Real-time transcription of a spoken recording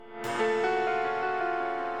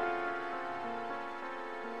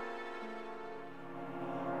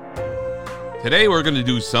Today we're going to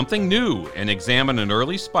do something new and examine an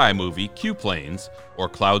early spy movie, Q Planes, or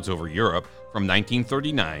Clouds Over Europe, from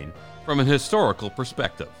 1939, from a historical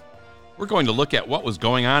perspective. We're going to look at what was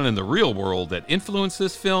going on in the real world that influenced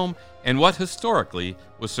this film and what historically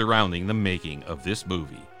was surrounding the making of this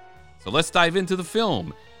movie. So let's dive into the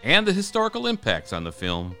film and the historical impacts on the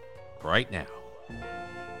film right now.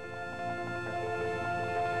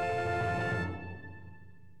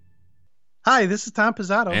 Hi, this is Tom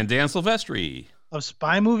Pizzato And Dan Silvestri of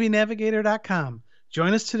SpyMovieNavigator.com.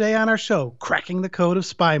 Join us today on our show, Cracking the Code of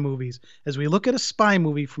Spy Movies, as we look at a spy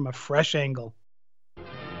movie from a fresh angle.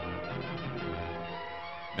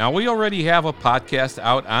 Now, we already have a podcast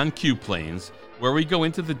out on Q Planes where we go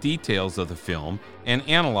into the details of the film and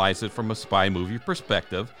analyze it from a spy movie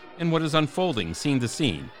perspective and what is unfolding scene to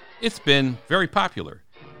scene. It's been very popular.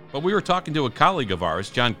 But we were talking to a colleague of ours,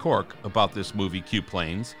 John Cork, about this movie Q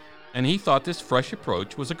Planes, and he thought this fresh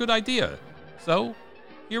approach was a good idea. So,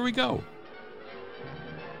 here we go.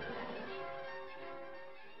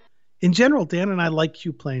 In general, Dan and I like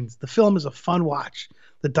Q Planes. The film is a fun watch.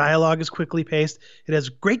 The dialogue is quickly paced. It has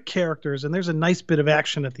great characters, and there's a nice bit of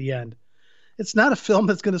action at the end. It's not a film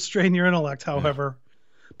that's going to strain your intellect, however,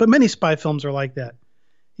 but many spy films are like that.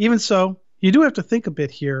 Even so, you do have to think a bit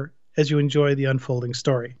here as you enjoy the unfolding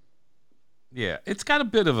story. Yeah, it's got a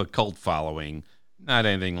bit of a cult following. Not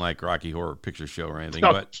anything like Rocky Horror Picture Show or anything,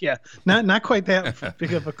 but yeah, not quite that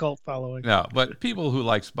big of a cult following. No, but people who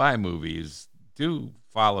like spy movies do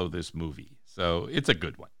follow this movie, so it's a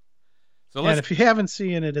good one. So and if you haven't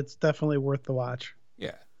seen it, it's definitely worth the watch.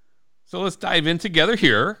 Yeah. So let's dive in together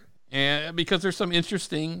here, and because there's some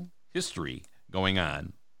interesting history going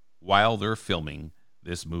on while they're filming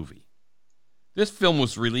this movie. This film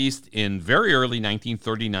was released in very early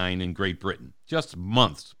 1939 in Great Britain, just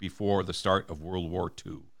months before the start of World War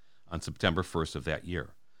II, on September 1st of that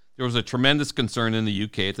year. There was a tremendous concern in the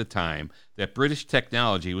UK at the time that British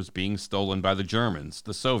technology was being stolen by the Germans,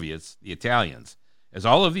 the Soviets, the Italians, as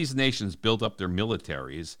all of these nations built up their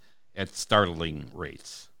militaries at startling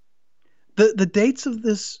rates. The dates of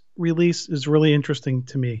this release is really interesting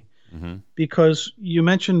to me because you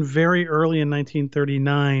mentioned very early in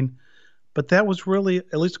 1939, but that was really,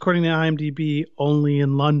 at least according to IMDb, only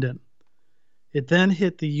in London. It then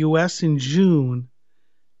hit the US in June,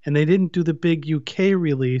 and they didn't do the big UK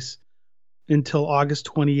release until August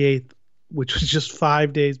 28th, which was just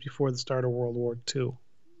 5 days before the start of World War II.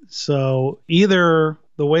 So either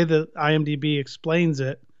the way that IMDb explains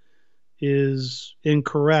it is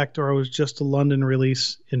incorrect, or it was just a London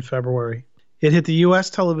release in February. It hit the US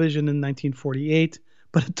television in 1948,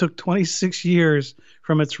 but it took 26 years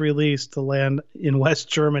from its release to land in West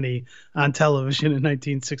Germany on television in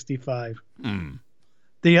 1965.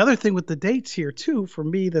 The other thing with the dates here, too, for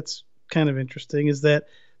me that's kind of interesting, is that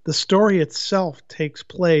the story itself takes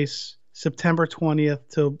place September 20th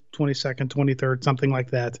to 22nd, 23rd, something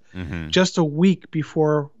like that, just a week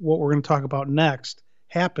before what we're going to talk about next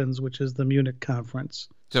happens, which is the Munich conference.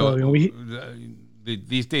 So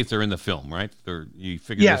these dates are in the film, right? You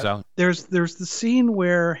figured this out? There's the scene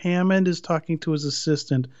where Hammond is talking to his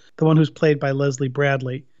assistant, the one who's played by Leslie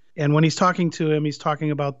Bradley. And when he's talking to him, he's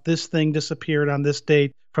talking about this thing disappeared on this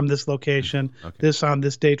date from this location, this on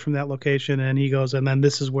this date from that location. And he goes, and then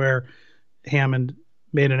this is where Hammond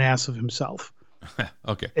made an ass of himself.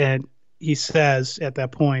 Okay. And he says at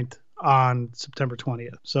that point on September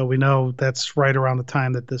 20th. So we know that's right around the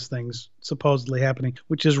time that this thing's supposedly happening,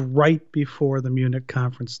 which is right before the Munich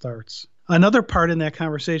conference starts. Another part in that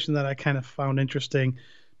conversation that I kind of found interesting,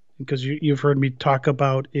 because you've heard me talk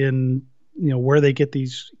about in, where they get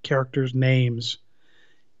these characters' names.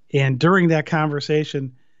 And during that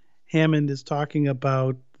conversation, Hammond is talking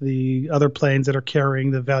about the other planes that are carrying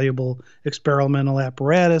the valuable experimental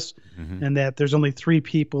apparatus, and that there's only 3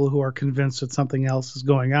 people who are convinced that something else is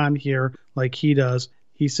going on here, like he does.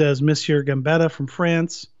 He says Monsieur Gambetta from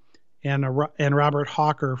France and Robert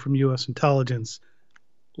Hawker from U.S. intelligence.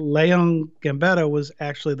 Léon Gambetta was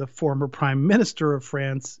actually the former prime minister of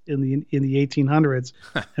France in the 1800s,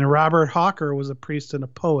 and Robert Hawker was a priest and a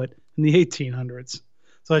poet in the 1800s.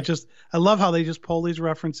 So I love how they just pull these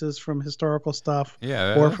references from historical stuff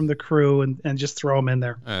or from the crew and just throw them in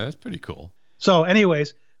there. That's pretty cool. So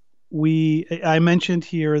anyways, I mentioned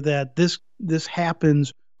here that this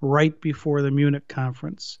happens right before the Munich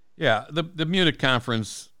conference. Yeah, the Munich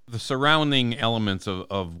conference, the surrounding elements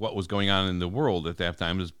of what was going on in the world at that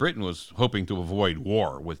time is Britain was hoping to avoid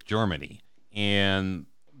war with Germany. And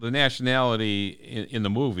the nationality in the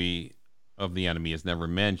movie of the enemy is never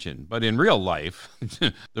mentioned. But in real life,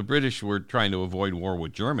 the British were trying to avoid war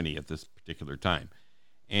with Germany at this particular time.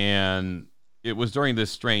 And it was during this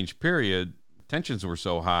strange period tensions were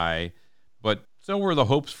so high, but so were the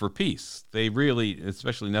hopes for peace. They really,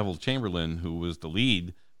 especially Neville Chamberlain, who was the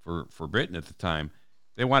lead for Britain at the time,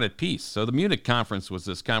 they wanted peace. So the Munich Conference was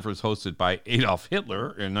this conference hosted by Adolf Hitler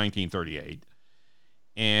in 1938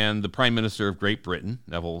 and the Prime Minister of Great Britain,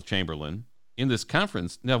 Neville Chamberlain. In this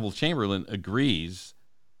conference, Neville Chamberlain agrees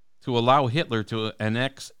to allow Hitler to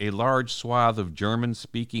annex a large swath of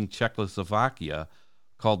German-speaking Czechoslovakia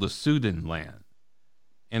called the Sudetenland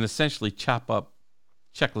and essentially chop up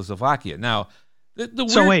Czechoslovakia. Now,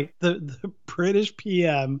 the British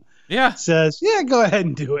PM says, yeah, go ahead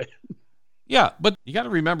and do it. Yeah, but you got to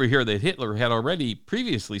remember here that Hitler had already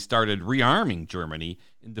previously started rearming Germany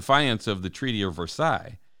in defiance of the Treaty of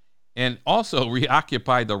Versailles, and also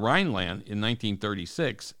reoccupied the Rhineland in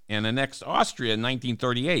 1936 and annexed Austria in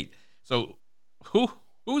 1938. So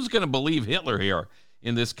who's going to believe Hitler here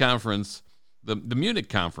in this conference, the Munich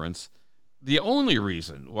Conference? The only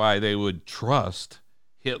reason why they would trust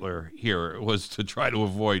Hitler here was to try to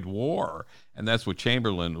avoid war, and that's what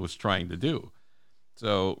Chamberlain was trying to do.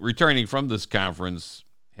 So returning from this conference,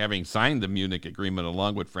 having signed the Munich Agreement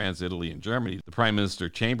along with France, Italy, and Germany, the Prime Minister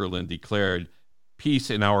Chamberlain declared peace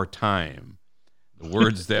in our time, the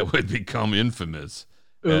words that would become infamous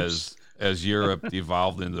as Europe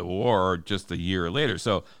devolved into war just a year later.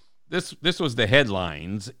 So this was the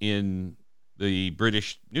headlines in the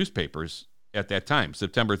British newspapers at that time.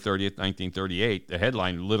 September 30th, 1938, the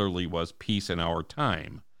headline literally was peace in our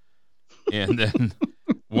time. And then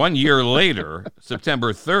 1 year later,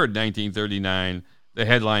 September 3rd, 1939, the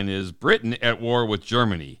headline is Britain at war with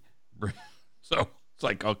Germany. So it's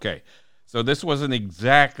like, okay. So this wasn't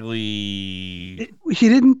exactly... He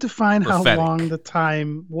didn't define prophetic. How long the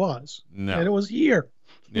time was. No. And it was a year.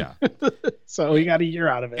 Yeah. So he got a year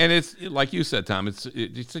out of it. And it's, like you said, Tom, it's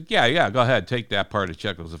yeah, go ahead, take that part of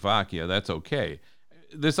Czechoslovakia. That's okay.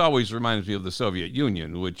 This always reminds me of the Soviet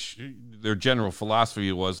Union, which their general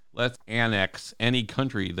philosophy was, let's annex any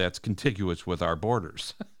country that's contiguous with our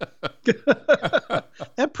borders.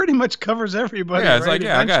 That pretty much covers everybody. Yeah, it's right? like,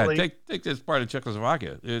 yeah, go ahead, take this part of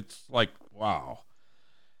Czechoslovakia. It's like, wow.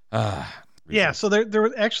 Yeah, so there's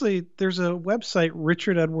a website,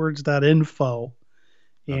 richardedwards.info.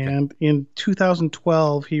 And in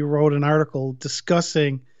 2012, he wrote an article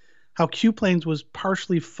discussing how Q-Planes was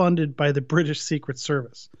partially funded by the British Secret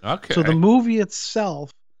Service. Okay. So the movie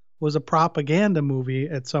itself was a propaganda movie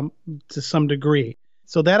to some degree.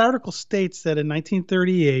 So that article states that in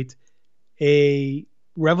 1938, a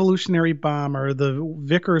revolutionary bomber, the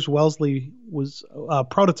Vickers-Wellesley, was a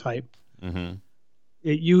prototype. Mm-hmm.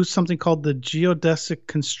 It used something called the geodesic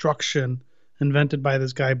construction invented by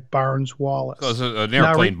this guy Barnes Wallis. So it's an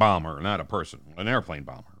airplane bomber, not a person. An airplane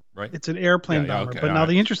bomber, right? It's an airplane bomber. Okay, but now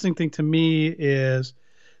the interesting thing to me is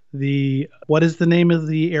what is the name of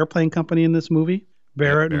the airplane company in this movie?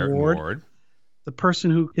 Barrett and Ward. The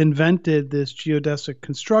person who invented this geodesic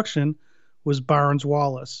construction was Barnes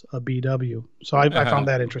Wallis, a BW. So I found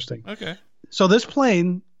that interesting. Okay. So this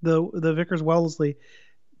plane, the Vickers-Wellesley,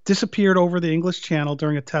 disappeared over the English Channel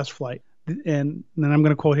during a test flight. And then I'm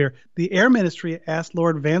going to quote here. The Air Ministry asked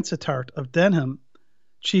Lord Vansittart of Denham,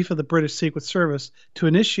 chief of the British Secret Service, to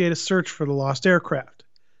initiate a search for the lost aircraft,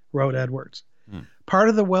 wrote Edwards. Part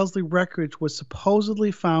of the Wellesley wreckage was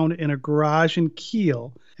supposedly found in a garage in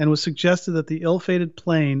Kiel and was suggested that the ill-fated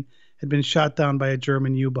plane had been shot down by a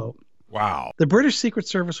German U-boat. Wow. The British Secret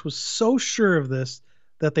Service was so sure of this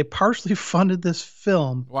that they partially funded this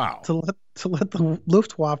film to let the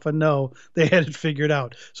Luftwaffe know they had it figured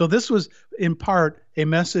out. So this was, in part, a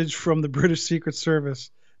message from the British Secret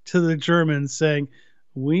Service to the Germans saying,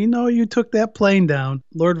 we know you took that plane down.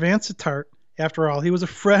 Lord Vansittart, after all, he was a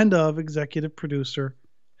friend of executive producer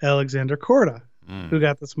Alexander Korda, who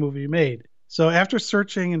got this movie made. So after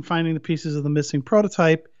searching and finding the pieces of the missing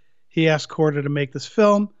prototype, he asked Korda to make this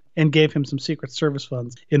film and gave him some Secret Service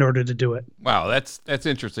funds in order to do it. Wow, that's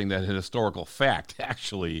interesting that an historical fact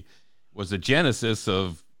actually was the genesis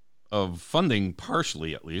of funding,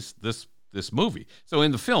 partially at least, this movie. So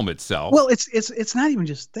in the film itself... Well, it's not even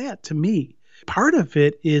just that to me. Part of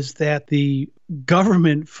it is that the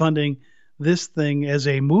government funding this thing as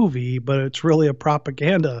a movie, but it's really a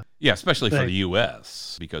propaganda. Yeah, especially for the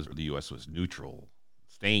U.S., because the U.S. was neutral,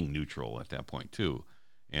 staying neutral at that point too.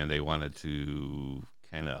 And they wanted to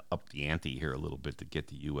kind of up the ante here a little bit to get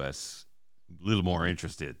the U.S. a little more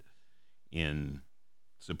interested in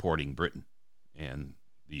supporting Britain and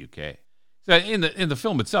the U.K. So in the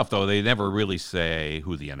film itself, though, they never really say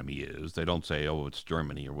who the enemy is. They don't say, oh, it's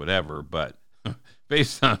Germany or whatever. But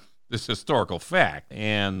based on this historical fact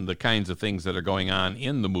and the kinds of things that are going on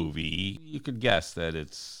in the movie, you could guess that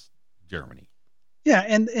it's Germany. Yeah,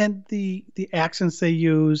 and the accents they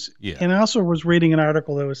use. Yeah. And I also was reading an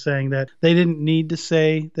article that was saying that they didn't need to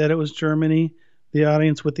say that it was Germany. The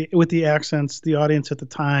audience with the accents, the audience at the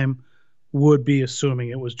time would be assuming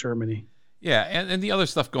it was Germany. Yeah, and the other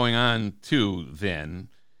stuff going on too then,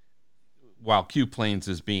 while Q Planes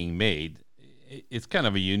is being made, it's kind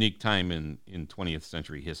of a unique time in 20th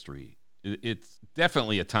century history. It's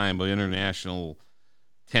definitely a time of international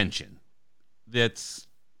tension that's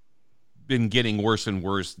been getting worse and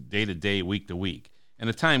worse day to day, week to week, and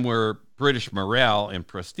a time where British morale and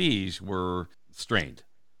prestige were strained,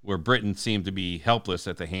 where Britain seemed to be helpless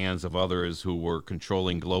at the hands of others who were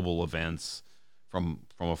controlling global events from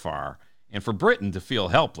afar. And for Britain to feel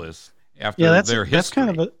helpless after their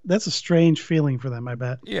history. That's a strange feeling for them, I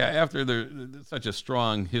bet. Yeah, after such a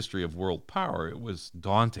strong history of world power, it was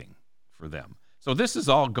daunting for them. So this is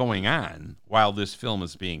all going on while this film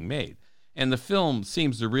is being made. And the film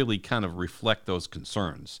seems to really kind of reflect those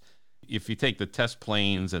concerns. If you take the test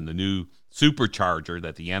planes and the new supercharger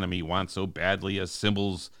that the enemy wants so badly as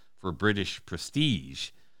symbols for British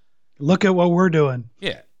prestige. Look at what we're doing.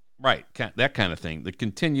 Yeah, right. That kind of thing. The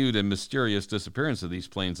continued and mysterious disappearance of these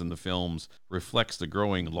planes in the films reflects the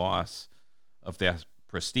growing loss of that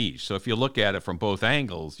prestige. So if you look at it from both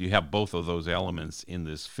angles, you have both of those elements in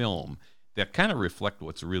this film that kind of reflect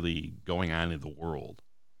what's really going on in the world.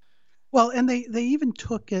 Well, and they even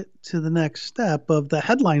took it to the next step of the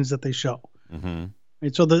headlines that they show. Mm-hmm.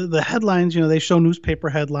 Right, so the headlines, they show newspaper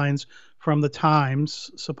headlines from the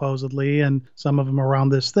Times, supposedly, and some of them around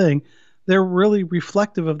this thing. They're really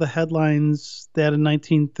reflective of the headlines that in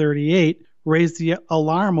 1938 raised the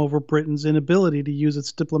alarm over Britain's inability to use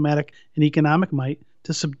its diplomatic and economic might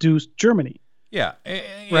to subdue Germany. Yeah.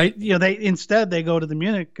 Right? They go to the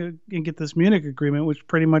Munich and get this Munich agreement, which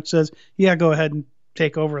pretty much says, yeah, go ahead and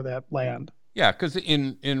take over that land. Yeah, because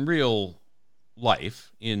in real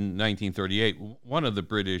life, in 1938, one of the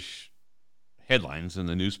British headlines in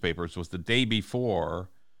the newspapers was the day before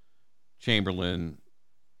Chamberlain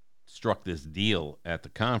struck this deal at the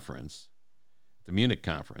conference, the Munich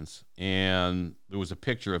conference, and there was a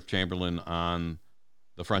picture of Chamberlain on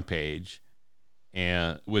the front page,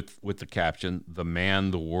 and with the caption, "The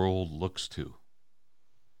man the world looks to."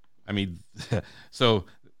 I mean, so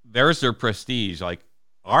there's their prestige, like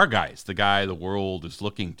our guy's the guy the world is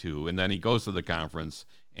looking to. And then he goes to the conference,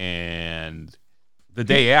 and the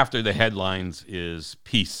day after the headlines is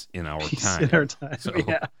peace in our time. In our time. So,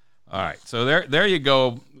 yeah. All right. So there you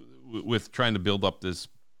go with trying to build up this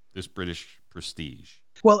British prestige.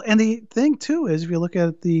 Well, and the thing too is, if you look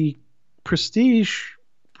at the prestige,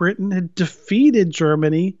 Britain had defeated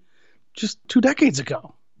Germany just 2 decades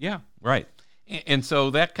ago. Yeah, right. And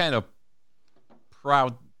so that kind of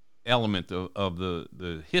proud element of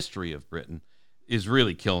the history of Britain is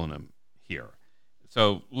really killing them here.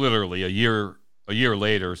 So literally a year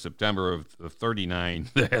later, September of 39,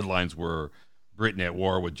 the headlines were Britain at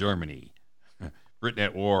war with Germany. Britain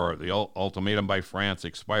at war, the ultimatum by France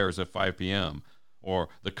expires at 5 p.m. Or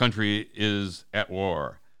the country is at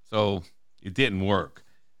war. So it didn't work.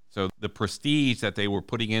 So the prestige that they were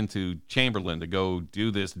putting into Chamberlain to go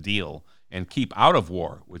do this deal and keep out of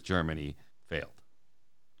war with Germany failed.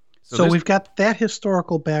 So we've got that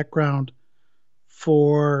historical background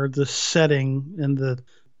for the setting and the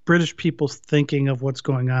British people's thinking of what's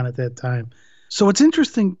going on at that time. So what's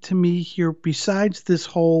interesting to me here, besides this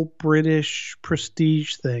whole British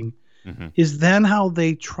prestige thing, is then how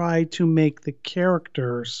they try to make the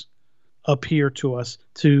characters appear to us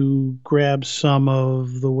to grab some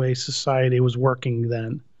of the way society was working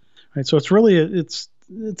then. Right. So it's really it's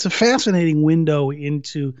a fascinating window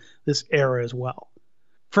into this era as well.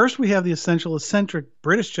 First, we have the essential eccentric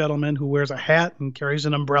British gentleman who wears a hat and carries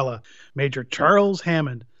an umbrella, Major Charles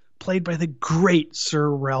Hammond, played by the great Sir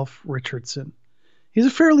Ralph Richardson. He's a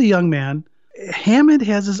fairly young man. Hammond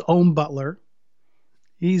has his own butler.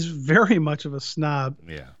 He's very much of a snob,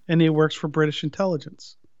 and he works for British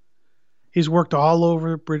intelligence. He's worked all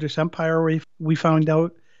over the British Empire, we found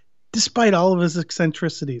out, despite all of his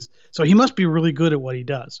eccentricities. So he must be really good at what he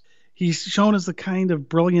does. He's shown as the kind of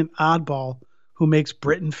brilliant oddball who makes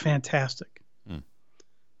Britain fantastic.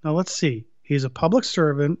 Now let's see. He's a public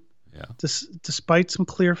servant, despite some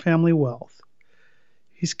clear family wealth.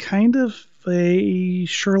 He's kind of a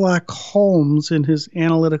Sherlock Holmes in his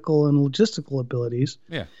analytical and logistical abilities.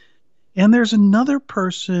 Yeah. And there's another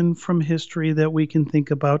person from history that we can think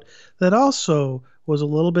about that also was a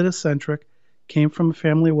little bit eccentric, came from a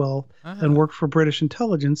family wealth, and worked for British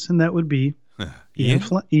intelligence, and that would be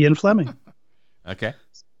Ian Fleming. Okay.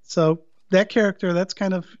 So that character, that's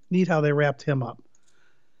kind of neat how they wrapped him up.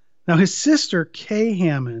 Now, his sister, Kay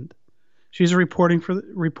Hammond, She's a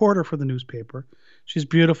reporter for the newspaper. She's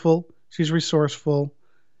beautiful. She's resourceful,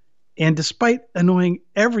 and despite annoying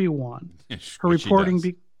everyone, her reporting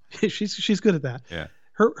she's good at that. Yeah.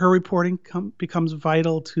 Her reporting becomes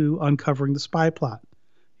vital to uncovering the spy plot.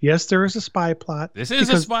 Yes, there is a spy plot. This is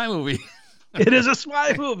a spy movie. It is a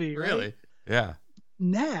spy movie, right? Really? Yeah.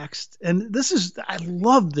 Next, and I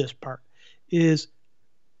love this part, is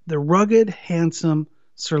the rugged, handsome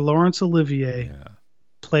Sir Laurence Olivier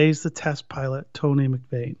plays the test pilot, Tony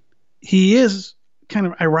McVeigh. He is kind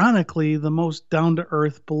of ironically the most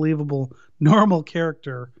down-to-earth, believable, normal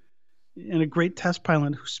character and a great test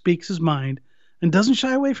pilot who speaks his mind and doesn't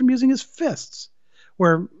shy away from using his fists.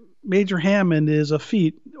 Where Major Hammond is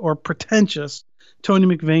effete or pretentious, Tony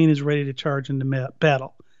McVeigh is ready to charge into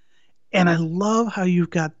battle. And I love how you've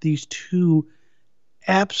got these two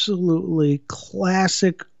absolutely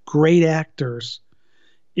classic great actors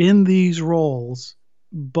in these roles,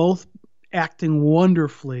 both acting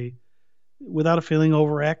wonderfully without feeling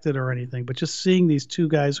overacted or anything, but just seeing these two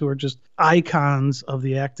guys who are just icons of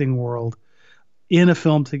the acting world in a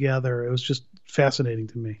film together, it was just fascinating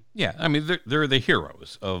to me. Yeah, I mean, they're the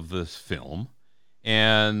heroes of this film.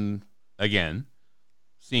 And again,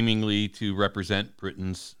 seemingly to represent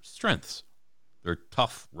Britain's strengths. They're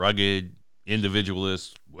tough, rugged,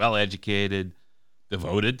 individualists, well-educated,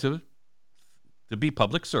 devoted to be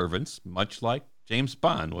public servants, much like James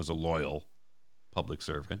Bond was a loyal public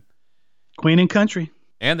servant. Queen and country.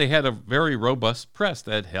 And they had a very robust press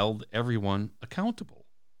that held everyone accountable.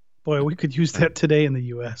 Boy, we could use that today in the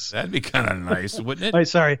U.S. That'd be kind of nice, wouldn't it? Wait,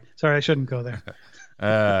 sorry, I shouldn't go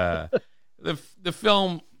there. The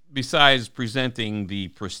film, besides presenting the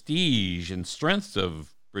prestige and strengths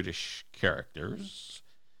of British characters,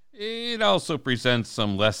 it also presents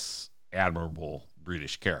some less admirable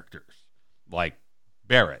British characters, like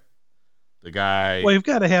Barrett, the guy. Well, you've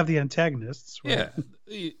got to have the antagonists, right?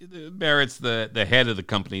 Yeah, Barrett's the head of the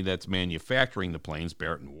company that's manufacturing the planes,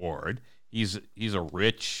 Barrett and Ward. He's a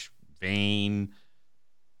rich, vain,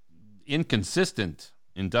 inconsistent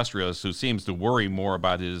industrialist who seems to worry more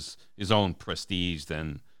about his own prestige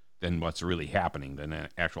than what's really happening, than an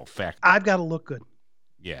actual fact. I've got to look good.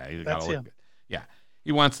 Yeah, he's got to look good. Yeah,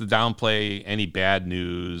 he wants to downplay any bad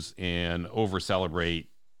news and over-celebrate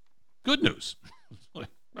good news.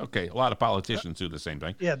 Okay, a lot of politicians do the same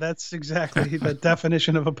thing. Yeah, that's exactly the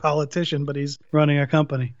definition of a politician, but he's running a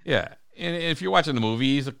company. Yeah, and if you're watching the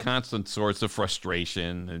movie, he's a constant source of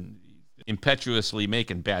frustration and impetuously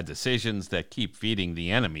making bad decisions that keep feeding the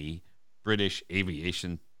enemy British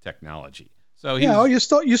aviation technology. So you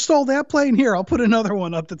stole that plane. Here, I'll put another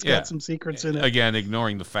one up that's got some secrets in it. Again,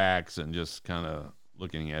 ignoring the facts and just kind of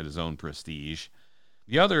looking at his own prestige.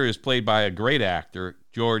 The other is played by a great actor,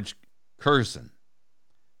 George Curzon,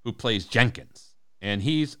 who plays Jenkins, and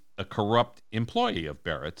he's a corrupt employee of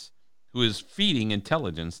Barrett's who is feeding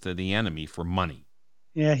intelligence to the enemy for money.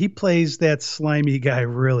 Yeah, he plays that slimy guy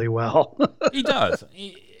really well. He does.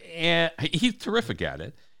 He's terrific at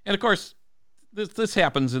it. And, of course, this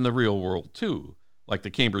happens in the real world, too. Like the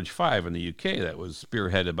Cambridge Five in the UK that was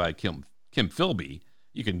spearheaded by Kim Philby.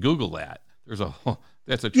 You can Google that.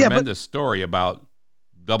 That's a tremendous story about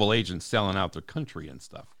double agents selling out their country and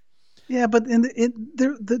stuff. Yeah, but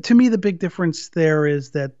to me, the big difference there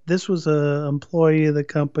is that this was an employee of the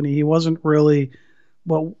company. He wasn't really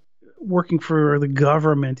working for the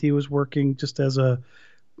government. He was working just as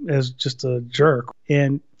just a jerk.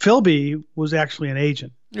 And Philby was actually an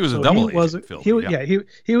agent. He was a double agent. Philby,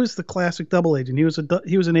 he was the classic double agent. He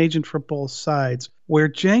was an agent for both sides. Where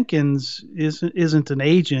Jenkins isn't an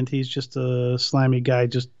agent. He's just a slimy guy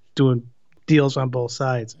just doing deals on both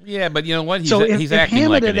sides. Yeah, but you know what? He's if acting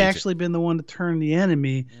Hammond like an had agent. actually been the one to turn the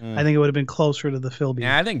enemy, I think it would have been closer to the Philby.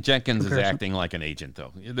 Yeah, I think Jenkins is acting like an agent,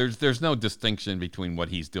 though. There's no distinction between what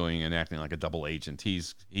he's doing and acting like a double agent.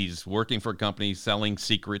 He's working for a company, selling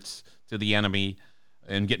secrets to the enemy,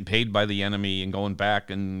 and getting paid by the enemy, and going back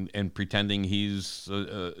and pretending he's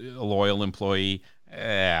a loyal employee.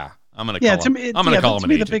 Yeah, I'm gonna call him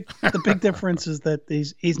an agent. The big difference is that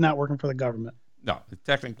he's not working for the government. No,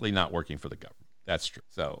 technically not working for the government. That's true.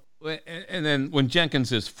 So, and then when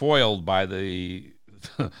Jenkins is foiled by the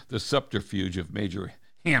subterfuge of Major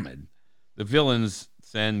Hammond, the villains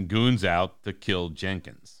send goons out to kill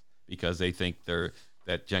Jenkins because they think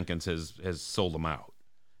that Jenkins has sold them out,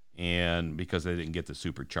 and because they didn't get the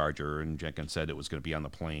supercharger, and Jenkins said it was going to be on the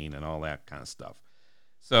plane and all that kind of stuff.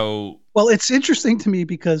 So, well, it's interesting to me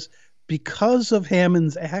because of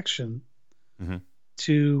Hammond's action. Mm-hmm.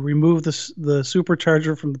 To remove the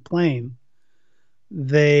supercharger from the plane,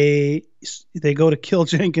 they go to kill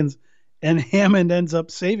Jenkins, and Hammond ends up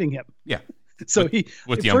saving him. Yeah, So he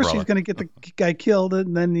with the first umbrella. he's going to get the guy killed,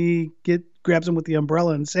 and then he grabs him with the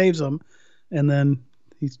umbrella and saves him, and then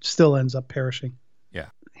he still ends up perishing. Yeah.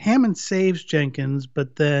 Hammond saves Jenkins,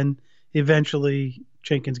 but then eventually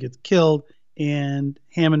Jenkins gets killed, and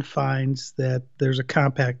Hammond finds that there's a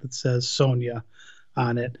compact that says Sonia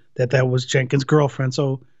on it, that was Jenkins' girlfriend.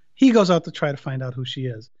 So he goes out to try to find out who she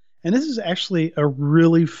is. And this is actually a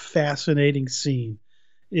really fascinating scene.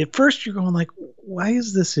 At first you're going like, why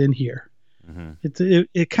is this in here? Mm-hmm.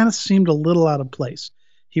 It kind of seemed a little out of place.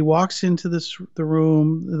 He walks into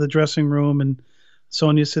the dressing room, and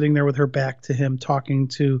Sonia's sitting there with her back to him, talking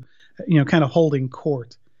to, kind of holding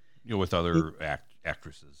court. With other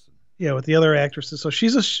actresses. Yeah, with the other actresses. So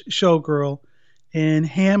she's a showgirl, and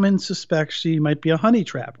Hammond suspects she might be a honey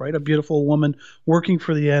trap, right? A beautiful woman working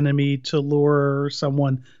for the enemy to lure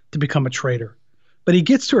someone to become a traitor. But he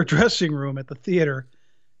gets to her dressing room at the theater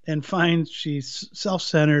and finds she's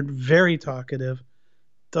self-centered, very talkative,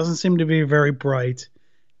 doesn't seem to be very bright,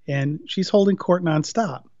 and she's holding court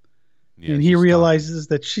nonstop. Yeah, and he realizes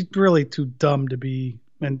that she's really too dumb to be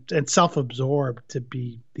and self-absorbed to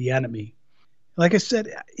be the enemy. Like I said,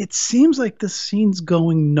 it seems like this scene's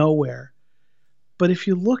going nowhere. But if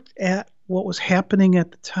you looked at what was happening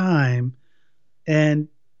at the time, and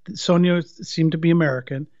Sonia seemed to be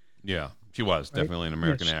American. Yeah, she was definitely an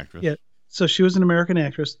American actress. Yeah, so she was an American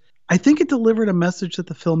actress. I think it delivered a message that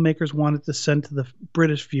the filmmakers wanted to send to the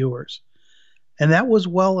British viewers. And that was,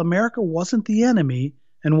 well, America wasn't the enemy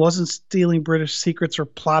and wasn't stealing British secrets or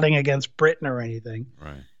plotting against Britain or anything.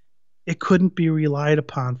 Right. It couldn't be relied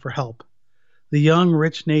upon for help. The young,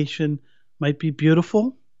 rich nation might be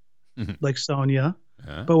beautiful, like Sonia,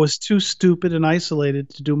 but was too stupid and isolated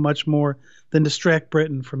to do much more than distract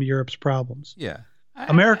Britain from Europe's problems. Yeah.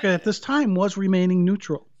 America at this time was remaining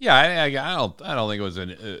neutral. Yeah, I don't think it was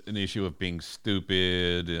an issue of being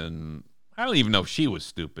stupid, and I don't even know if she was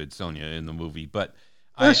stupid, Sonia, in the movie, but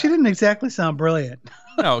well, she didn't exactly sound brilliant.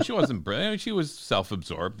 No, she wasn't brilliant. She was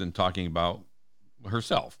self-absorbed and talking about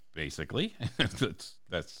herself, basically.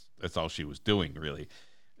 That's all she was doing, really.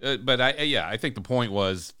 But I think the point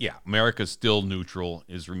was, America's still neutral,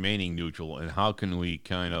 is remaining neutral, and how can we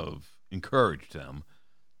kind of encourage them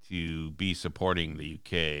to be supporting the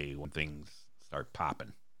UK when things start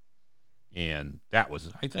popping? And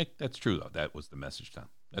I think that's true, though. That was the message, Tom.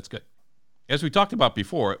 That's good. As we talked about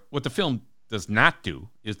before, what the film does not do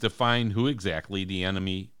is define who exactly the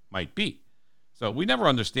enemy might be. So we never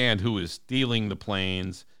understand who is stealing the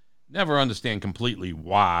planes, never understand completely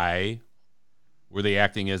why. Were they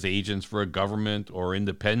acting as agents for a government or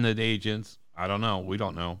independent agents? I don't know. We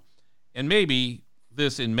don't know. And maybe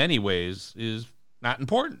this, in many ways, is not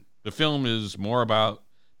important. The film is more about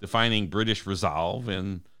defining British resolve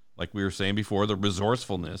and, like we were saying before, the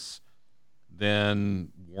resourcefulness than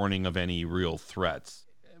warning of any real threats.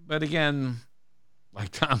 But again,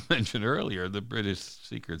 like Tom mentioned earlier, the British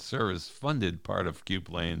Secret Service funded part of Q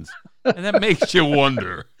Planes, and that makes you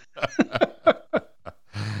wonder.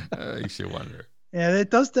 Makes you wonder. Yeah,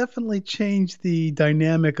 it does definitely change the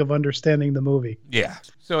dynamic of understanding the movie. Yeah.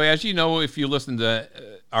 So as you know, if you listen to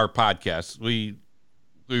our podcast, we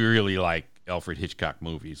really like Alfred Hitchcock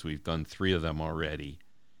movies. We've done 3 of them already.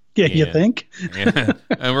 Yeah, you think? and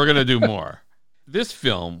we're going to do more. This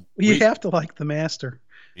film... You have to like The Master.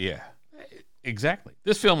 Yeah, exactly.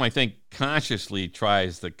 This film, I think, consciously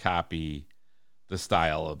tries to copy the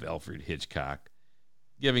style of Alfred Hitchcock,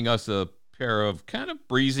 giving us a pair of kind of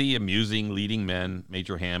breezy, amusing leading men,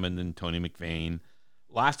 Major Hammond and Tony McVeigh.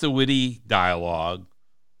 Lots of witty dialogue,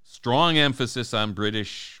 strong emphasis on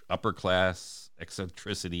British upper-class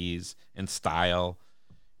eccentricities and style,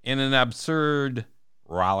 and an absurd,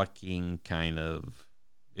 rollicking kind of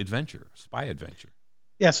adventure, spy adventure.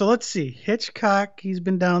 Yeah, so let's see. Hitchcock, he's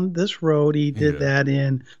been down this road. He did that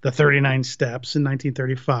in The 39 Steps in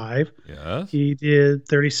 1935. Yes. He did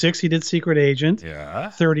 36. He did Secret Agent.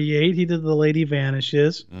 Yeah. 38. He did The Lady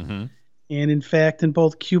Vanishes. Mm-hmm. And in fact, in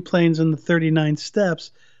both Q Planes and The 39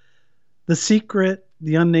 Steps, the secret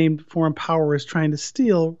the unnamed foreign power is trying to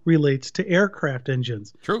steal relates to aircraft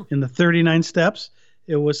engines. True. In The 39 Steps,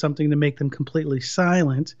 it was something to make them completely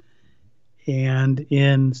silent. And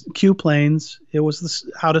in Q Planes, it was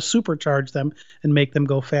how to supercharge them and make them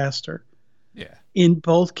go faster. Yeah. In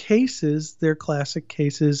both cases, they're classic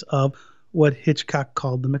cases of what Hitchcock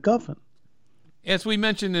called the MacGuffin. As we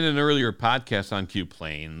mentioned in an earlier podcast on Q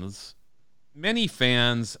Planes, many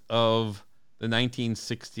fans of the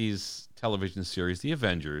 1960s television series The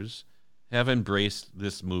Avengers have embraced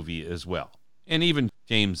this movie as well. And even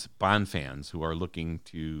James Bond fans who are looking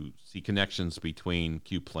to see connections between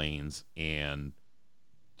Q Planes and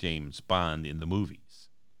James Bond in the movies.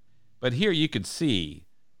 But here you could see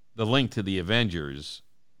the link to the Avengers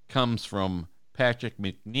comes from Patrick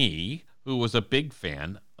Macnee, who was a big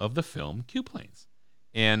fan of the film Q-Planes.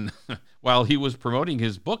 And while he was promoting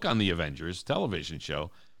his book on the Avengers television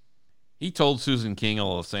show, he told Susan King of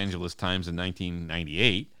the Los Angeles Times in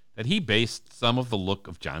 1998 that he based some of the look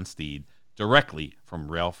of John Steed directly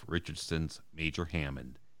from Ralph Richardson's Major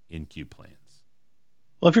Hammond in Q-Planes.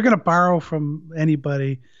 Well, if you're going to borrow from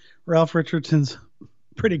anybody, Ralph Richardson's a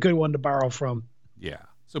pretty good one to borrow from. Yeah.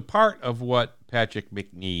 So part of what Patrick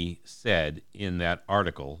Macnee said in that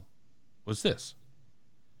article was this.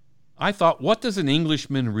 I thought, what does an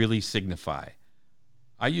Englishman really signify?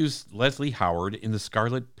 I used Leslie Howard in The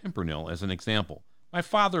Scarlet Pimpernel as an example. My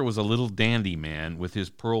father was a little dandy man with his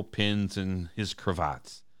pearl pins and his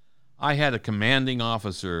cravats. I had a commanding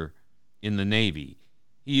officer in the Navy.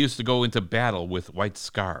 He used to go into battle with white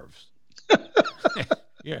scarves.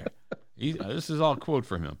 Yeah, this is all a quote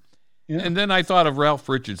from him. Yeah. And then I thought of Ralph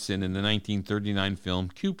Richardson in the 1939 film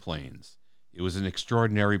Q-Planes. It was an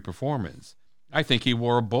extraordinary performance. I think he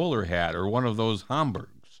wore a bowler hat or one of those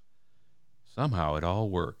Homburgs. Somehow it all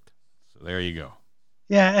worked. So there you go.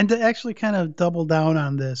 Yeah, and to actually kind of double down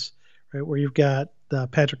on this, right, where you've got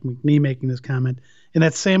Patrick Macnee making this comment, in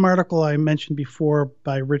that same article I mentioned before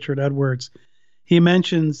by Richard Edwards, he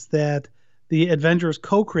mentions that the Avengers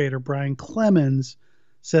co-creator, Brian Clemens,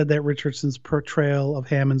 said that Richardson's portrayal of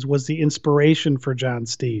Hammond was the inspiration for John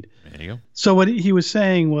Steed. There you go. So what he was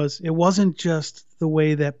saying was it wasn't just the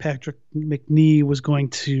way that Patrick Macnee was going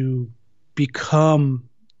to become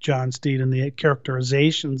John Steed and the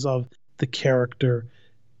characterizations of the character.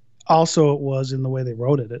 Also, it was in the way they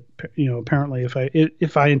wrote it. Apparently,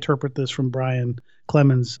 if I interpret this from Brian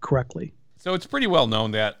Clemens correctly. So it's pretty well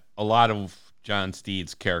known that a lot of John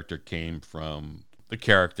Steed's character came from the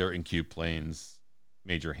character in Q-Planes,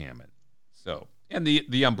 Major Hammond. So, and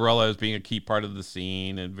the umbrella as being a key part of the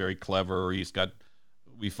scene and very clever. He's got,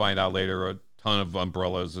 we find out later, a ton of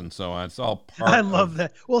umbrellas and so on. It's all part I love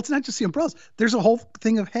that. Well, it's not just the umbrellas. There's a whole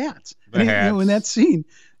thing of hats. Hats. In that scene,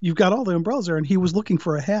 you've got all the umbrellas there, and he was looking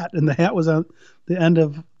for a hat, and the hat was on the end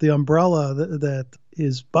of the umbrella that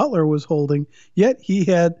his butler was holding, yet he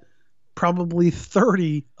had probably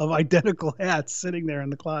 30 of identical hats sitting there in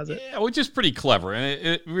the closet. Yeah, which is pretty clever, and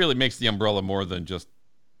it really makes the umbrella more than just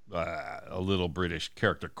a little British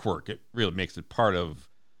character quirk. It really makes it part of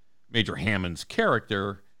Major Hammond's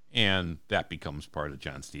character, and that becomes part of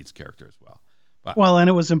John Steed's character as well. And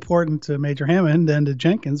it was important to Major Hammond and to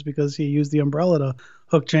Jenkins because he used the umbrella to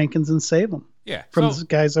hook Jenkins and save him. Yeah, from the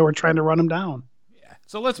guys that were trying to run him down. Yeah.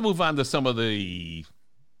 So let's move on to some of the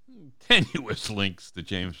tenuous links to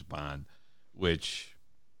James Bond, which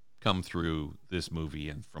come through this movie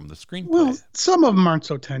and from the screenplay. Well, some of them aren't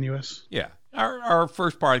so tenuous. Yeah. Our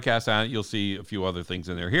first podcast on it, you'll see a few other things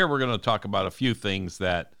in there. Here, we're going to talk about a few things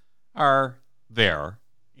that are there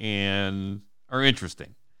and are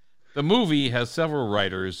interesting. The movie has several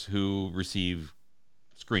writers who receive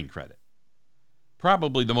screen credit.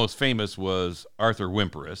 Probably the most famous was Arthur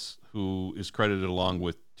Wimperis, who is credited along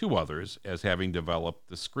with two others as having developed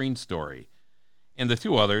the screen story. And the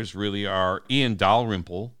two others really are Ian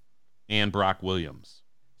Dalrymple and Brock Williams.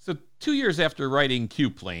 So 2 years after writing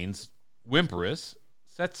Q-Planes, Wimperis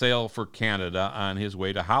set sail for Canada on his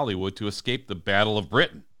way to Hollywood to escape the Battle of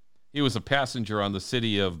Britain. He was a passenger on the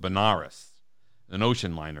City of Benares, an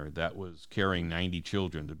ocean liner that was carrying 90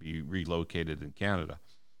 children to be relocated in Canada.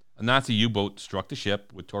 A Nazi U-boat struck the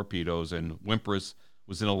ship with torpedoes, and Wimperis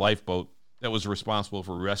was in a lifeboat that was responsible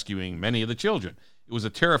for rescuing many of the children. It was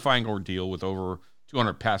a terrifying ordeal with over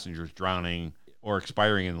 200 passengers drowning or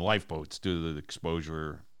expiring in lifeboats due to the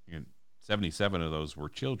exposure. 77 of those were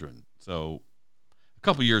children. So a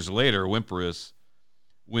couple years later, Wimperis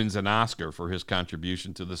wins an Oscar for his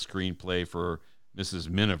contribution to the screenplay for Mrs.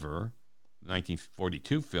 Miniver,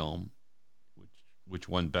 1942 film, which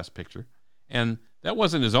won Best Picture. And that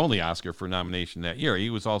wasn't his only Oscar for nomination that year.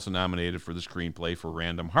 He was also nominated for the screenplay for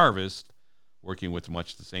Random Harvest, working with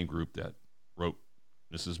much the same group that wrote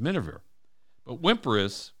Mrs. Miniver. But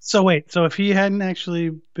Wimperis... So wait, so if he hadn't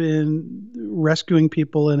actually been rescuing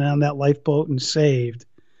people and on that lifeboat and saved,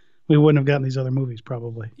 we wouldn't have gotten these other movies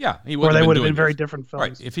probably. Yeah. He or they would have been very different films.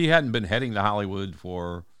 Right. If he hadn't been heading to Hollywood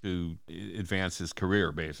to advance his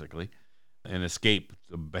career, basically, and escape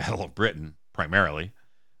the Battle of Britain, primarily,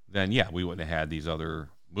 then, yeah, we wouldn't have had these other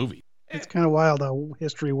movies. It's kind of wild how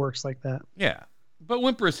history works like that. Yeah. But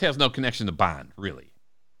Wimperis has no connection to Bond, really.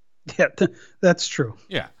 Yeah, that's true.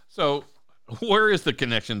 Yeah. So where is the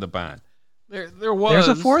connection to Bond? There was...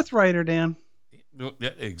 There's a fourth writer, Dan.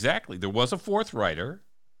 Exactly. There was a fourth writer.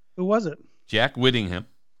 Who was it? Jack Whittingham,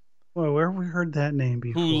 Boy, where have we heard that name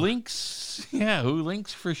before? Who links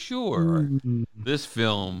for sure this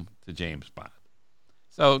film to James Bond.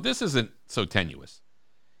 So this isn't so tenuous.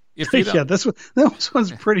 Yeah, this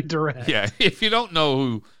one's pretty direct. Yeah, if you don't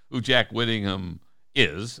know who Jack Whittingham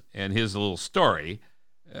is and his little story,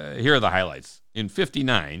 here are the highlights. In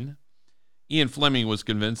 1959, Ian Fleming was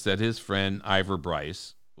convinced that his friend Ivor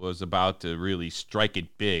Bryce was about to really strike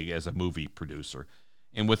it big as a movie producer,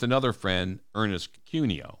 and with another friend, Ernest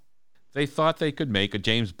Cuneo. They thought they could make a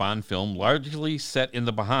James Bond film largely set in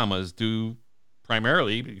the Bahamas due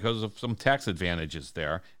primarily because of some tax advantages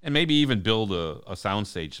there, and maybe even build a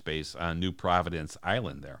soundstage space on New Providence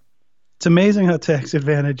Island there. It's amazing how tax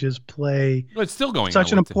advantages play it's still going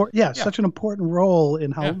such an important such an important role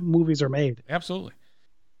in how movies are made. Absolutely.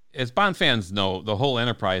 As Bond fans know, the whole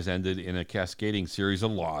enterprise ended in a cascading series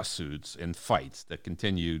of lawsuits and fights that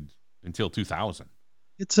continued until 2000.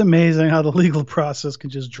 It's amazing how the legal process can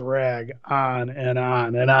just drag on and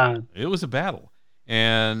on and on. It was a battle.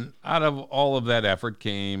 And out of all of that effort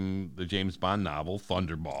came the James Bond novel,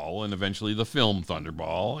 Thunderball, and eventually the film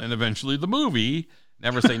Thunderball, and eventually the movie,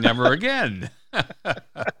 Never Say Never Again.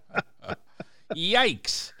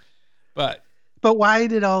 Yikes. But why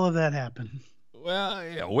did all of that happen? Well,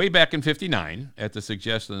 yeah, way back in 1959, at the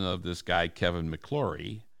suggestion of this guy, Kevin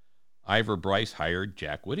McClory, Ivor Bryce hired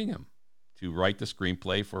Jack Whittingham to write the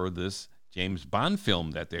screenplay for this James Bond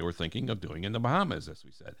film that they were thinking of doing in the Bahamas, as we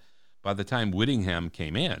said. By the time Whittingham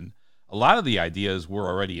came in, a lot of the ideas were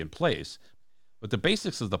already in place, but the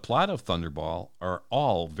basics of the plot of Thunderball are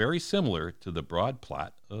all very similar to the broad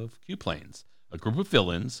plot of Q-Planes. A group of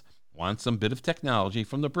villains want some bit of technology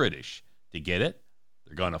from the British. To get it,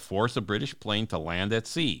 they're going to force a British plane to land at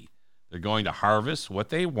sea. They're going to harvest what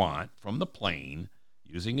they want from the plane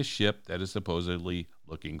using a ship that is supposedly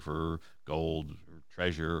looking for gold or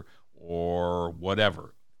treasure or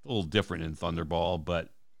whatever. A little different in Thunderball, but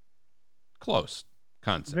close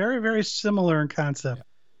concept. Very, very similar in concept.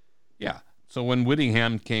 Yeah. So when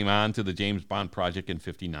Whittingham came on to the James Bond project in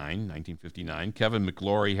 1959, Kevin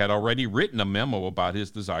McClory had already written a memo about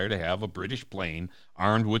his desire to have a British plane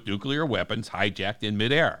armed with nuclear weapons hijacked in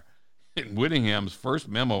midair. In Whittingham's first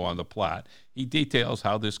memo on the plot, he details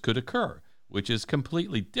how this could occur, which is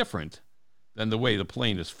completely different than the way the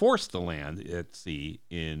plane is forced to land at sea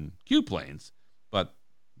in Q-Planes. But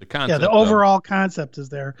the concept, the overall concept is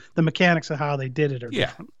there. The mechanics of how they did it are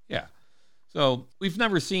different. Yeah. So we've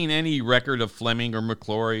never seen any record of Fleming or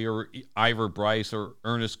McClory or Ivor Bryce or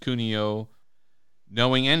Ernest Cuneo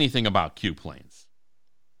knowing anything about Q-Planes.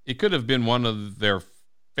 It could have been one of their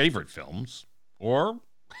favorite films, or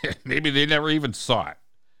maybe they never even saw it.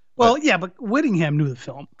 Well, but Whittingham knew the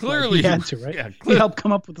film. Clearly. He had to, right? Yeah, he helped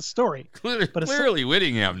come up with the story. Clearly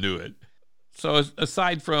Whittingham knew it. So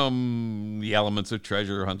aside from the elements of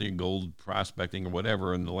treasure hunting, gold prospecting, or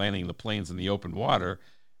whatever, and landing the planes in the open water,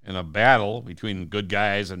 in a battle between good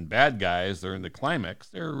guys and bad guys during the climax,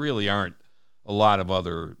 there really aren't a lot of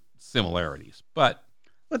other similarities. But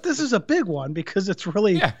this is a big one because it's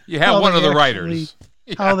really you have one of the writers.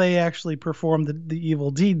 How they actually perform the evil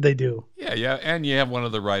deed they do. Yeah, and you have one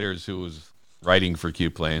of the writers who was writing for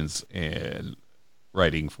Q-Planes and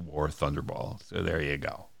writing for Thunderball. So there you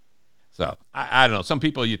go. So I don't know. Some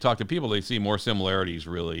people, you talk to people, they see more similarities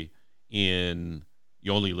really in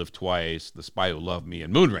You Only Live Twice, The Spy Who Loved Me,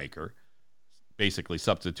 and Moonraker, basically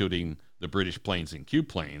substituting the British planes and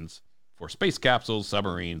Q-Planes for space capsules,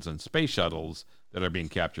 submarines, and space shuttles that are being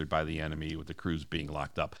captured by the enemy with the crews being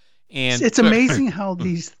locked up. And it's amazing how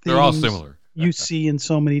these things they're all similar. You see in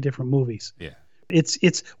so many different movies. Yeah.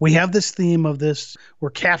 It's we have this theme of this, we're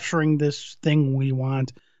capturing this thing we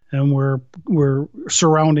want, and we're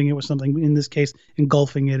surrounding it with something, in this case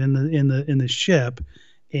engulfing it in the ship.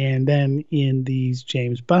 And then in these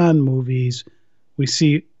James Bond movies, we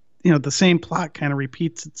see, the same plot kind of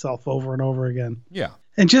repeats itself over and over again. Yeah.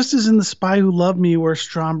 And just as in The Spy Who Loved Me, where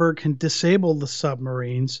Stromberg can disable the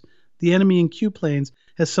submarines, the enemy in Q-Planes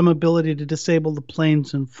has some ability to disable the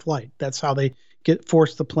planes in flight. That's how they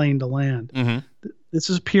force the plane to land. Mm-hmm. This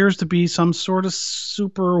appears to be some sort of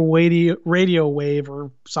super radio wave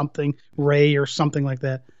or something, ray or something like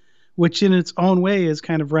that, which in its own way is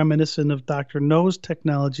kind of reminiscent of Dr. No's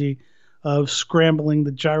technology of scrambling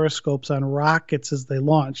the gyroscopes on rockets as they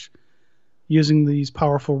launch, using these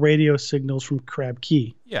powerful radio signals from Crab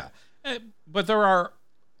Key. Yeah, but there are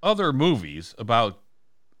other movies about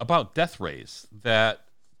death rays that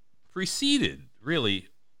preceded really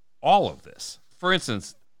all of this. For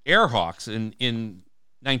instance, Airhawks in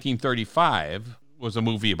 1935 was a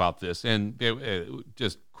movie about this, and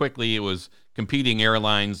just quickly it was competing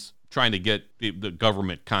airlines trying to get the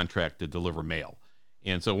government contract to deliver mail.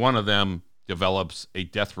 And so one of them develops a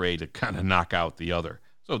death ray to kind of knock out the other.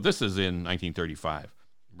 So this is in 1935.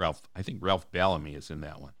 I think Ralph Bellamy is in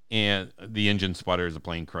that one. And the engine sputters, the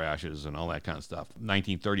plane crashes, and all that kind of stuff.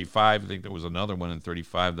 1935, I think there was another one in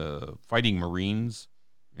 35, the Fighting Marines.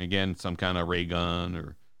 Again, some kind of ray gun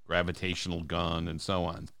or gravitational gun and so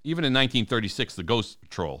on. Even in 1936, the Ghost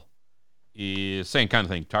Patrol is same kind of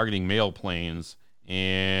thing, targeting mail planes,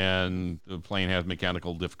 and the plane has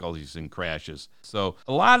mechanical difficulties and crashes. So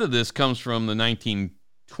a lot of this comes from the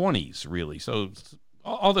 1920s, really. So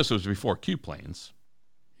all this was before Q planes.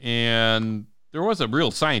 And there was a real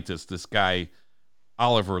scientist, this guy,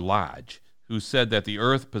 Oliver Lodge, who said that the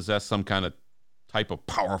Earth possessed some kind of type of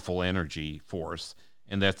powerful energy force,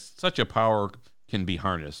 and that such a power can be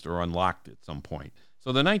harnessed or unlocked at some point.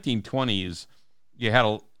 So the 1920s,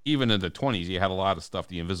 even in the 20s, you had a lot of stuff,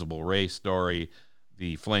 the invisible ray story,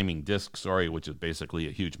 the flaming disc story, which is basically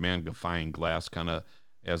a huge magnifying glass kind of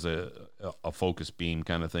as a focus beam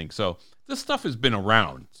kind of thing. So this stuff has been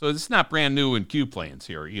around. So it's not brand new in Q planes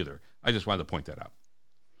here either. I just wanted to point that out.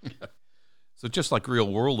 So just like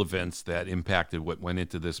real world events that impacted what went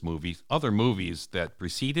into this movie, other movies that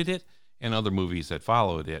preceded it and other movies that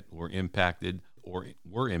followed it were impacted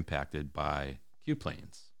by Q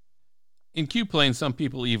planes. In Q planes, some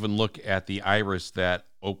people even look at the iris that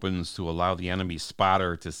opens to allow the enemy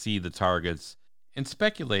spotter to see the targets and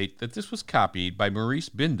speculate that this was copied by Maurice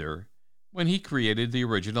Binder when he created the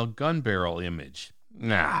original gun barrel image.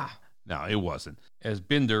 No, it wasn't, as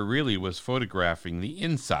Binder really was photographing the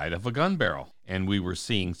inside of a gun barrel, and we were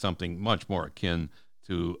seeing something much more akin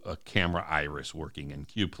to a camera iris working in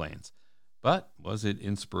Q planes. But was it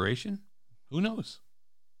inspiration? Who knows?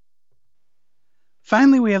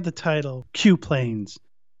 Finally, we have the title, Q Planes,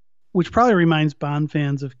 which probably reminds Bond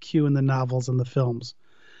fans of Q in the novels and the films.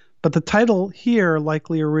 But the title here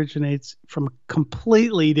likely originates from a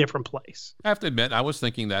completely different place. I have to admit, I was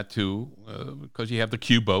thinking that too, because you have the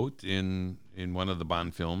Q boat in one of the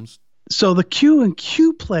Bond films. So the Q in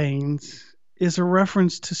Q planes is a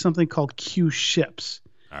reference to something called Q ships.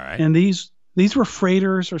 All right. And these were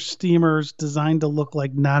freighters or steamers designed to look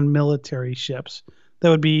like non-military ships that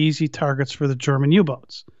would be easy targets for the German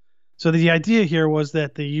U-boats. So the idea here was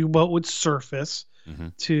that the U-boat would surface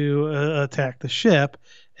to attack the ship,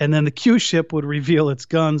 and then the Q ship would reveal its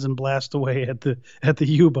guns and blast away at the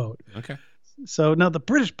U-boat. Okay. So now the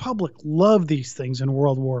British public loved these things in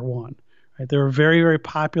World War I. Right? They were very, very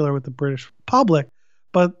popular with the British public,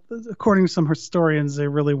 but according to some historians, they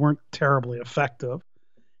really weren't terribly effective.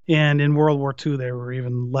 And in World War II, they were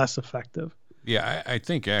even less effective. Yeah, I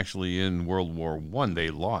think actually in World War I, they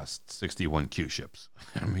lost 61 Q ships.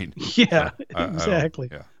 I mean, yeah, exactly.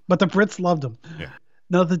 Yeah. But the Brits loved them. Yeah.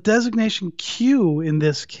 Now, the designation Q in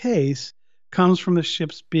this case comes from the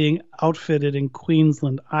ships being outfitted in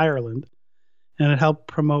Queensland, Ireland, and it helped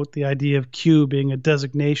promote the idea of Q being a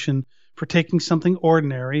designation for taking something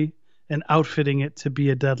ordinary and outfitting it to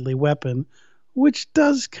be a deadly weapon, which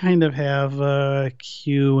does kind of have a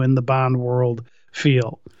Q in the Bond world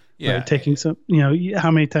feel. Yeah. Right? Taking some,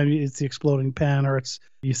 how many times it's the exploding pen, or it's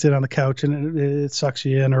you sit on the couch and it sucks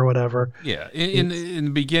you in or whatever. Yeah. In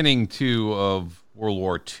the beginning, too, of World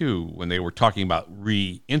War II, when they were talking about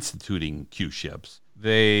reinstituting Q ships,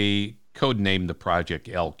 they codenamed the project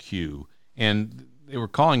LQ, and they were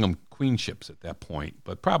calling them Queen ships at that point,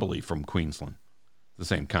 but probably from Queensland. The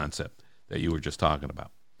same concept that you were just talking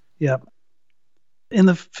about. Yeah. In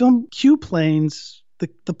the film Q planes,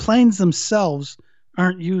 the planes themselves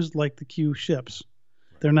aren't used like the Q ships.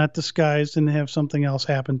 They're not disguised and have something else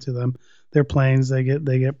happen to them. They're planes. They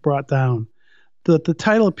get brought down. The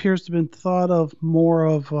title appears to have been thought of more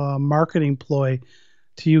of a marketing ploy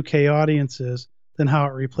to UK audiences than how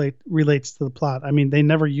it relates to the plot. I mean, they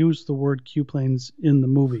never used the word Q planes in the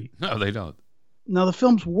movie. No, they don't. Now, the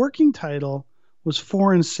film's working title was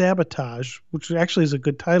Foreign Sabotage, which actually is a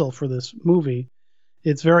good title for this movie.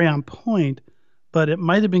 It's very on point, but it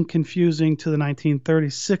might have been confusing to the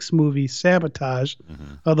 1936 movie Sabotage,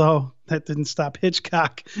 although that didn't stop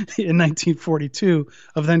Hitchcock in 1942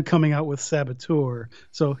 of then coming out with Saboteur.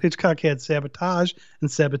 So Hitchcock had Sabotage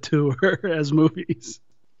and Saboteur as movies.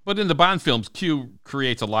 But in the Bond films, Q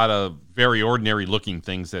creates a lot of very ordinary looking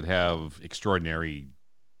things that have extraordinary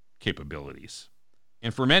capabilities.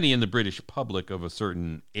 And for many in the British public of a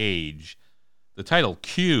certain age, the title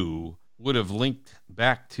Q would have linked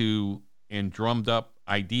back to and drummed up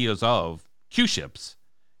ideas of Q ships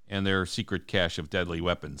and their secret cache of deadly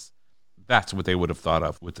weapons. That's what they would have thought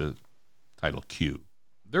of with the title Q.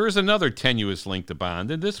 There is another tenuous link to Bond,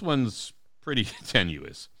 and this one's pretty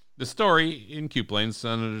tenuous. The story in Q planes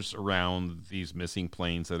centers around these missing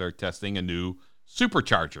planes that are testing a new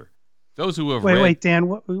supercharger. Those who have Wait, Dan,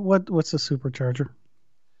 what's a supercharger?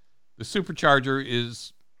 The supercharger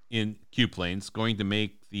is in Q planes going to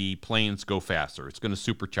make the planes go faster. It's going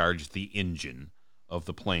to supercharge the engine of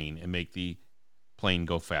the plane and make the plane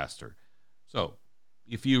go faster. So,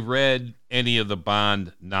 if you've read any of the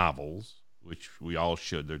Bond novels, which we all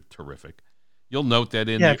should, they're terrific. You'll note that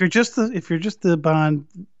if you're just the Bond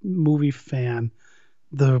movie fan,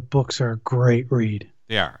 the books are a great read.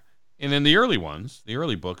 They are. And in the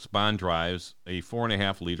early books, Bond drives a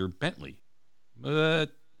 4.5-liter Bentley.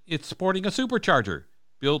 It's sporting a supercharger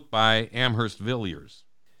built by Amherst Villiers.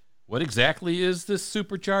 What exactly is this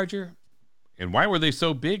supercharger? And why were they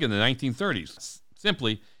so big in the 1930s?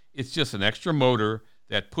 Simply, it's just an extra motor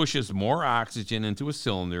that pushes more oxygen into a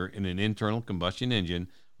cylinder in an internal combustion engine,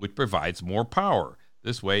 which provides more power.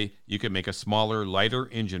 This way, you can make a smaller, lighter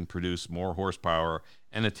engine produce more horsepower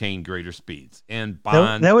and attain greater speeds. And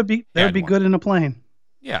Bond that would be good in a plane.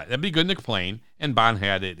 Yeah, that'd be good in a plane. And Bond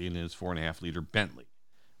had it in his 4.5-liter Bentley.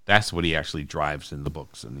 That's what he actually drives in the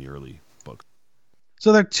books, in the early books.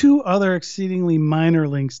 So there are two other exceedingly minor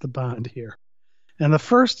links to Bond here. And the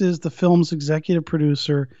first is the film's executive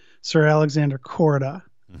producer, Sir Alexander Korda.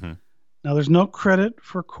 Mm-hmm. Now, there's no credit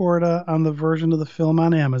for Korda on the version of the film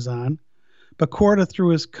on Amazon, but Korda, through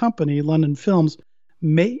his company, London Films,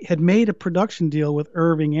 had made a production deal with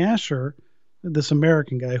Irving Asher, this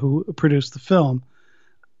American guy who produced the film.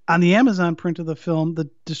 On the Amazon print of the film, the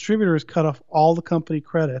distributor has cut off all the company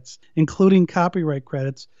credits, including copyright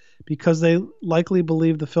credits, because they likely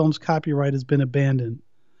believe the film's copyright has been abandoned.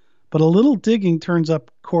 But a little digging turns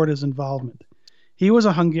up Korda's involvement. He was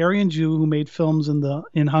a Hungarian Jew who made films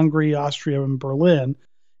in Hungary, Austria, and Berlin,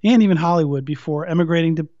 and even Hollywood before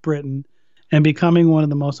emigrating to Britain and becoming one of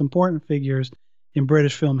the most important figures in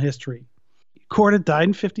British film history. Korda died in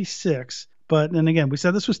 1956, but, and again, we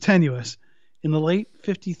said this was tenuous. In the late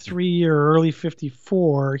 1953 or early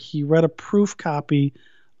 1954, he read a proof copy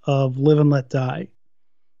of Live and Let Die.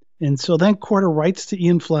 And so then Korda writes to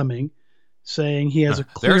Ian Fleming saying he has a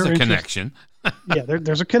clear There's a interest. connection. Yeah,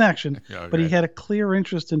 there's a connection. Okay. But he had a clear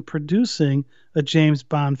interest in producing a James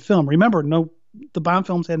Bond film. Remember, the Bond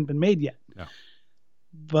films hadn't been made yet. No.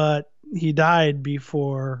 But he died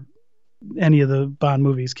before any of the Bond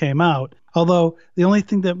movies came out. Although the only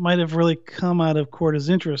thing that might have really come out of Korda's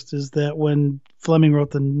interest is that when Fleming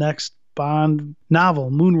wrote the next Bond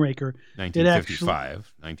novel, Moonraker,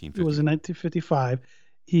 1955. It was in 1955.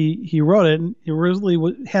 He wrote it, and it really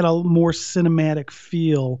had a more cinematic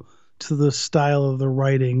feel to the style of the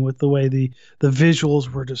writing, with the way the visuals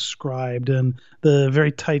were described and the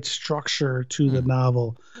very tight structure to the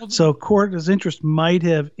novel. So Korda's interest might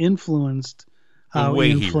have influenced how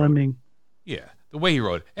Ian Fleming. Yeah, the way he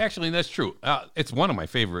wrote. Actually, that's true. It's one of my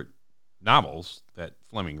favorite novels that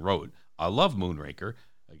Fleming wrote. I love Moonraker.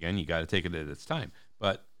 Again, you got to take it at its time.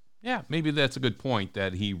 But yeah, maybe that's a good point,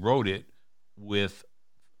 that he wrote it with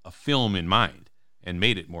a film in mind and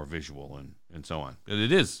made it more visual and so on. But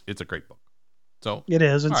it's a great book. So it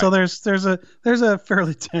is, and so right. there's a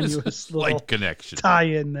fairly tenuous little connection tie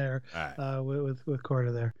in there right. with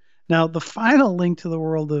Korda there. Now the final link to the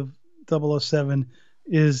world of 007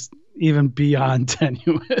 is even beyond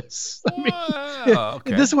tenuous. I mean,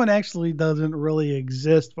 okay. This one actually doesn't really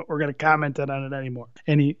exist, but we're going to comment on it anymore.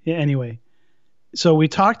 Anyway, so we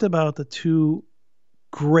talked about the two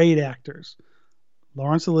great actors,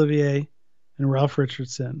 Laurence Olivier and Ralph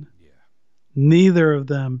Richardson. Yeah. Neither of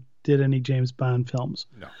them did any James Bond films.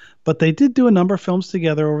 No. But they did do a number of films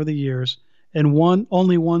together over the years, and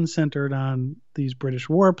only one centered on these British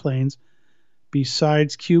warplanes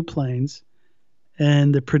besides Q planes.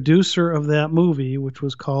 And the producer of that movie, which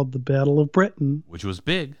was called The Battle of Britain, which was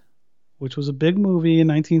big, which was a big movie in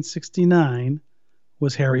 1969,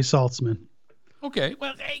 was Harry Saltzman. Okay,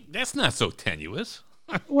 well, hey, that's not so tenuous.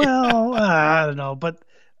 Well, I don't know, but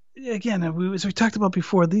again, as we talked about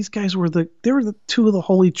before, these guys were the two of the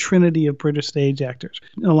holy trinity of British stage actors,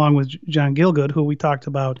 along with John Gielgud, who we talked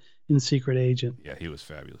about in Secret Agent. Yeah, he was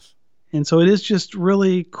fabulous. And so it is just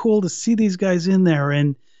really cool to see these guys in there,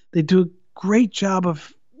 and they do a great job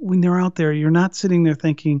of, when they're out there, you're not sitting there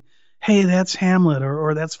thinking, hey, that's Hamlet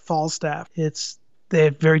or that's Falstaff. They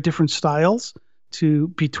have very different styles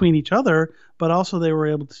between each other, but also they were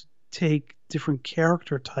able to take different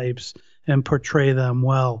character types and portray them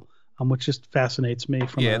well, which just fascinates me.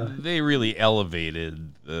 They really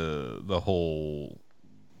elevated the whole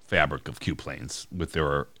fabric of Q planes with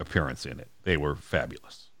their appearance in it. They were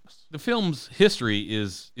fabulous. The film's history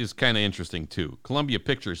is kind of interesting, too. Columbia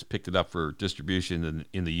Pictures picked it up for distribution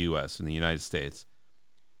in the U.S., in the United States.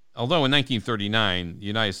 Although in 1939, the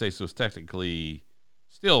United States was technically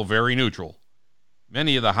still very neutral.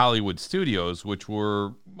 Many of the Hollywood studios, which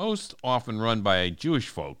were most often run by Jewish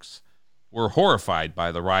folks, were horrified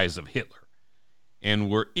by the rise of Hitler and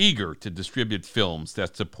were eager to distribute films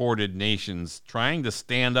that supported nations trying to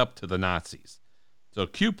stand up to the Nazis. So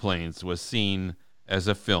Q-Planes was seen as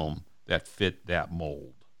a film that fit that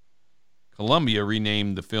mold. Columbia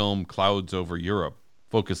renamed the film Clouds Over Europe,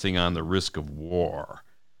 focusing on the risk of war.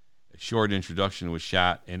 A short introduction was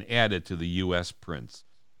shot and added to the U.S. prints.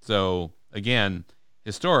 So, again,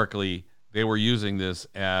 historically, they were using this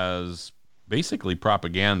as basically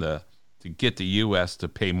propaganda to get the U.S. to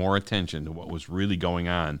pay more attention to what was really going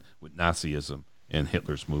on with Nazism and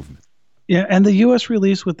Hitler's movement. Yeah, and the U.S.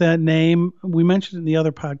 release with that name, we mentioned in the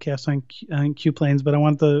other podcast on Q-Planes, but I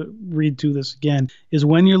want to redo this again, is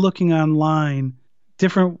when you're looking online,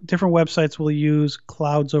 different websites will use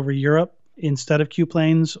Clouds Over Europe instead of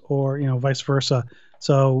Q-Planes, or vice versa.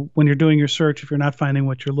 So when you're doing your search, if you're not finding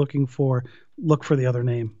what you're looking for, look for the other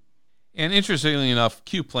name. And interestingly enough,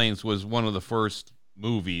 Q-Planes was one of the first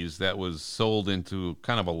movies that was sold into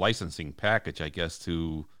kind of a licensing package, I guess,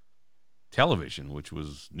 to television, which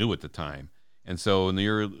was new at the time. And so in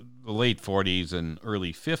the late 40s and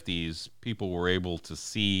early 50s, people were able to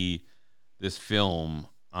see this film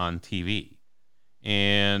on TV.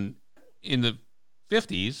 And in the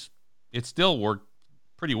 50s, it still worked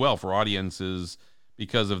pretty well for audiences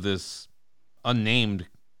because of this unnamed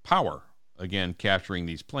power, again, capturing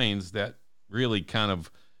these planes that really kind of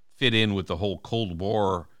fit in with the whole Cold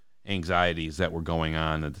War anxieties that were going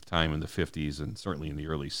on at the time in the 50s and certainly in the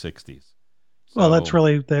early 60s. Well, that's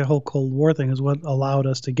really the whole Cold War thing is what allowed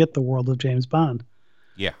us to get the world of James Bond.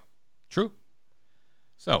 Yeah, true.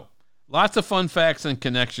 So, lots of fun facts and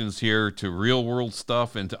connections here to real world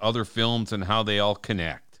stuff and to other films and how they all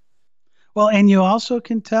connect. Well, and you also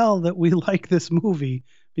can tell that we like this movie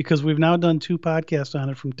because we've now done 2 podcasts on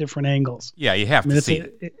it from different angles. Yeah, you have to see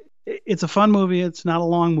it. It's a fun movie. It's not a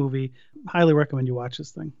long movie. Highly recommend you watch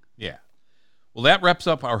this thing. Yeah. Well, that wraps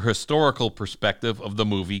up our historical perspective of the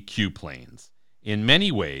movie Q-Planes. In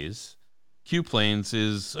many ways, Q-Planes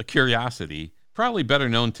is a curiosity, probably better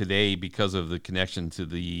known today because of the connection to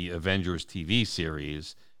the Avengers TV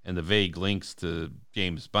series and the vague links to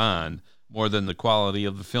James Bond, more than the quality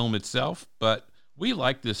of the film itself. But we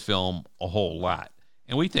like this film a whole lot,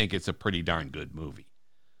 and we think it's a pretty darn good movie.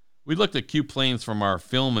 We looked at Q-Planes from our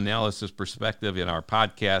film analysis perspective in our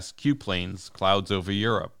podcast, Q-Planes, Clouds Over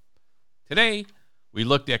Europe. Today, we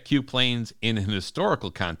looked at Q-Planes in an historical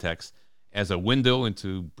context as a window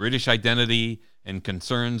into British identity and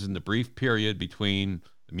concerns in the brief period between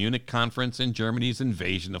the Munich Conference and Germany's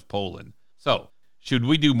invasion of Poland. So, should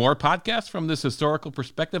we do more podcasts from this historical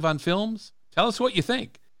perspective on films? Tell us what you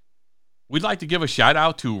think. We'd like to give a shout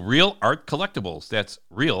out to Real Art Collectibles. That's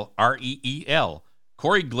Real, R-E-E-L.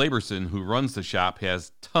 Corey Glaberson, who runs the shop,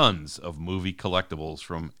 has tons of movie collectibles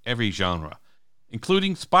from every genre,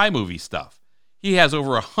 including spy movie stuff. He has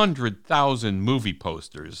over 100,000 movie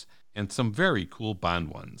posters and some very cool Bond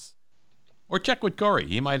ones. Or check with Corey.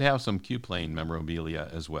 He might have some Q-Plane memorabilia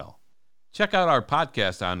as well. Check out our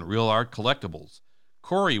podcast on Real Art Collectibles.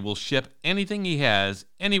 Corey will ship anything he has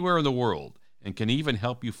anywhere in the world and can even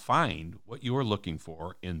help you find what you are looking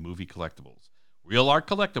for in movie collectibles. Real Art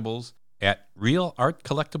Collectibles at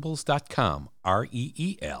realartcollectibles.com,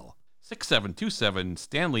 R-E-E-L, 6727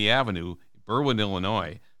 Stanley Avenue, Berwyn,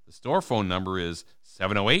 Illinois. The store phone number is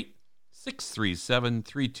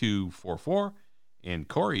 708-637-3244, and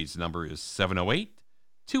Corey's number is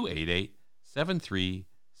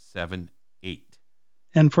 708-288-7378.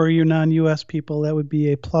 And for you non-U.S. people, that would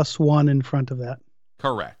be a +1 in front of that.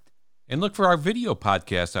 Correct. And look for our video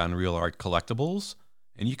podcast on Real Art Collectibles,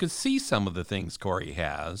 and you can see some of the things Corey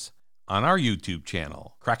has on our YouTube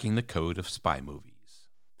channel, Cracking the Code of Spy Movies.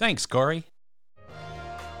 Thanks, Corey.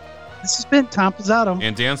 This has been Tom Pizzato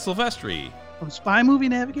and Dan Silvestri from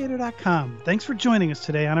SpyMovieNavigator.com. Thanks for joining us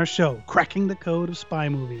today on our show, Cracking the Code of Spy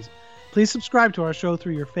Movies. Please subscribe to our show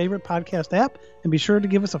through your favorite podcast app and be sure to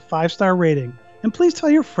give us a 5-star rating. And please tell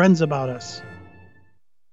your friends about us.